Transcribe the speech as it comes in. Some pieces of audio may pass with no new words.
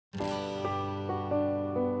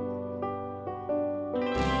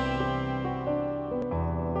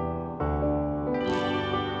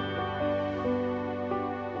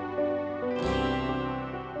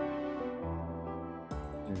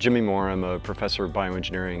Jimmy Moore. I'm a professor of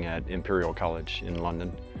bioengineering at Imperial College in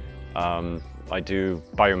London. I do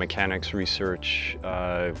biomechanics research,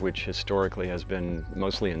 which historically has been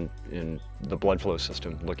mostly in the blood flow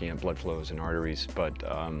system, looking at blood flows and arteries, but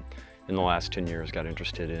in the last 10 years got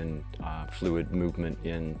interested in fluid movement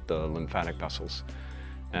in the lymphatic vessels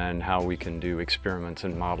and how we can do experiments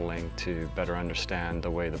and modeling to better understand the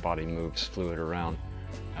way the body moves fluid around.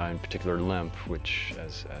 In particular lymph, which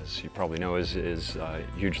as you probably know is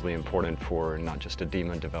hugely important for not just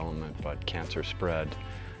edema development but cancer spread,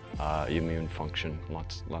 immune function,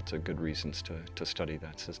 lots of good reasons to study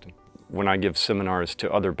that system. When I give seminars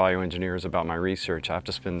to other bioengineers about my research, I have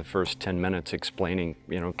to spend the first 10 minutes explaining,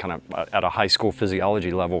 kind of at a high school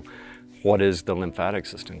physiology level, what is the lymphatic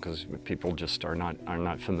system, because people just are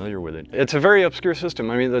not familiar with it. It's a very obscure system.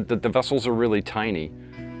 I mean, the vessels are really tiny.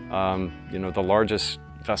 The largest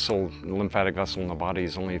lymphatic vessel in the body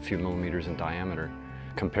is only a few millimeters in diameter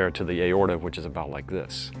compared to the aorta, which is about like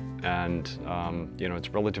this. And it's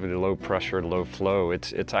relatively low pressure, low flow.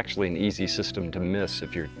 It's actually an easy system to miss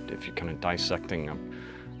if you're kind of dissecting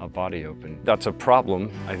a body open. That's a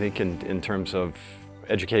problem, I think, in terms of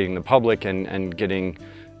educating the public and getting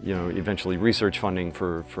eventually research funding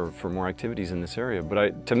for more activities in this area.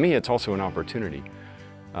 But to me, it's also an opportunity.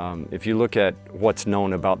 If you look at what's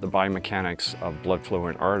known about the biomechanics of blood flow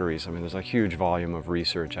in arteries, I mean, there's a huge volume of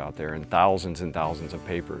research out there and thousands of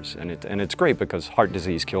papers. And it's great because heart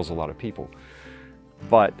disease kills a lot of people.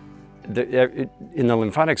 But in the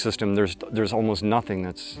lymphatic system, there's almost nothing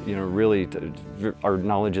that's, really, our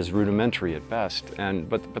knowledge is rudimentary at best.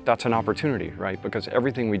 But that's an opportunity, right? Because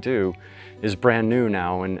everything we do is brand new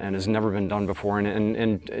now and has never been done before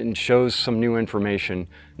and shows some new information,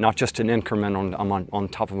 not just an increment on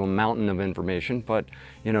top of a mountain of information, but,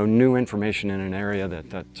 new information in an area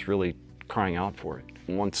that's really crying out for it.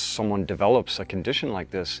 Once someone develops a condition like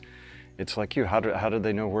this, it's like how do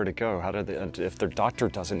they know where to go? If their doctor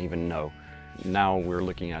doesn't even know? Now we're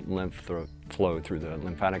looking at lymph flow through the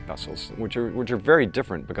lymphatic vessels, which are very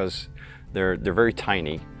different because they're very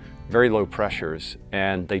tiny, very low pressures,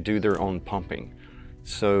 and they do their own pumping.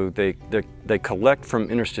 So they collect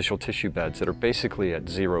from interstitial tissue beds that are basically at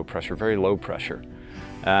zero pressure, very low pressure.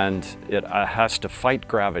 And it has to fight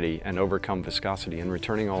gravity and overcome viscosity in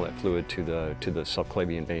returning all that fluid to the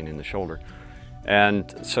subclavian vein in the shoulder.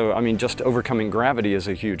 And so, I mean, just overcoming gravity is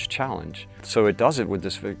a huge challenge. So it does it with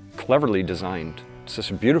this very cleverly designed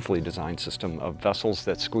system, beautifully designed system of vessels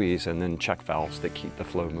that squeeze and then check valves that keep the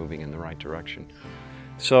flow moving in the right direction.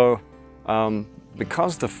 So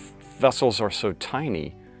because the vessels are so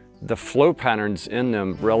tiny, the flow patterns in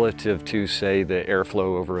them relative to, say, the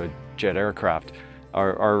airflow over a jet aircraft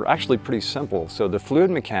are actually pretty simple. So the fluid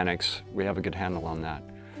mechanics, we have a good handle on that.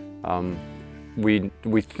 We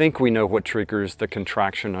think we know what triggers the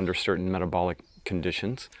contraction under certain metabolic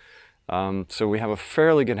conditions. So we have a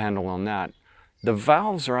fairly good handle on that. The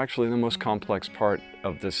valves are actually the most complex part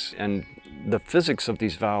of this, and the physics of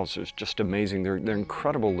these valves is just amazing. They're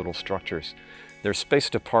incredible little structures. They're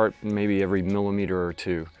spaced apart maybe every millimeter or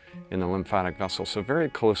two in the lymphatic vessel, so very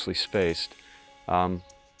closely spaced.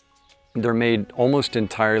 They're made almost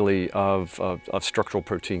entirely of structural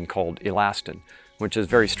protein called elastin, which is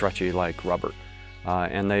very stretchy like rubber.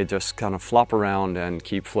 And they just kind of flop around and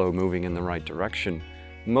keep flow moving in the right direction.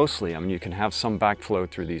 Mostly, I mean, you can have some backflow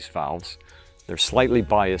through these valves. They're slightly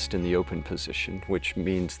biased in the open position, which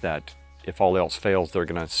means that if all else fails, they're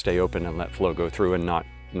going to stay open and let flow go through and not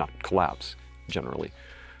collapse, generally.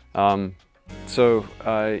 It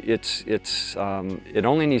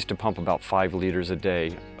only needs to pump about 5 liters a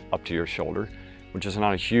day up to your shoulder, which is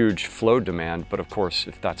not a huge flow demand, but of course,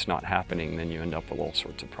 if that's not happening, then you end up with all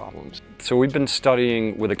sorts of problems. So we've been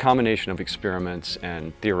studying, with a combination of experiments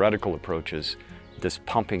and theoretical approaches, this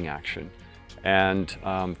pumping action, and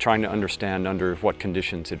trying to understand under what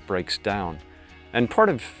conditions it breaks down. And part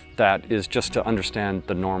of that is just to understand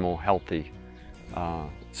the normal, healthy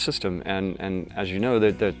system, and as you know,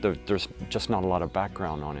 there's just not a lot of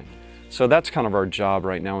background on it. So that's kind of our job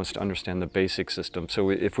right now, is to understand the basic system. So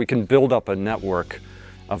if we can build up a network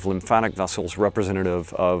of lymphatic vessels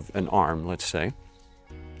representative of an arm, let's say,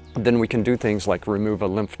 then we can do things like remove a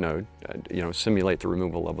lymph node, simulate the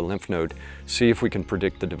removal of a lymph node, see if we can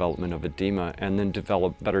predict the development of edema, and then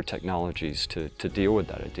develop better technologies to deal with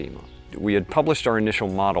that edema. We had published our initial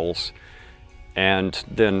models and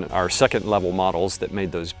then our second level models that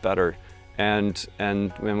made those better. And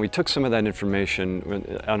when we took some of that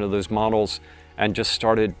information out of those models and just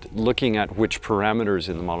started looking at which parameters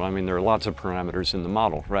in the model, I mean, there are lots of parameters in the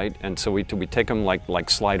model, right? And so we take them like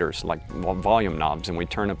sliders, like volume knobs, and we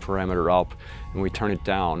turn a parameter up and we turn it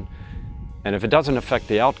down. And if it doesn't affect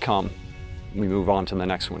the outcome, we move on to the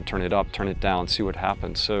next one, turn it up, turn it down, see what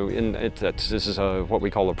happens. So this is what we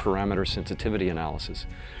call a parameter sensitivity analysis.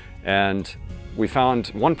 And we found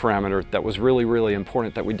one parameter that was really, really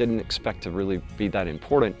important that we didn't expect to really be that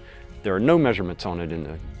important. There are no measurements on it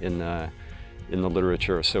in the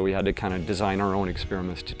literature, so we had to kind of design our own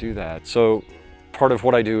experiments to do that. So part of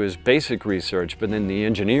what I do is basic research, but then the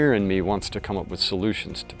engineer in me wants to come up with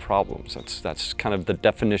solutions to problems. That's kind of the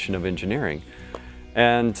definition of engineering.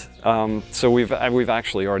 And so we've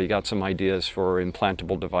actually already got some ideas for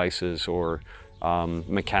implantable devices or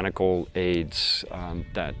mechanical aids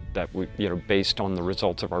that we, based on the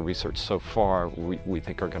results of our research so far, we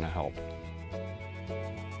think are going to help.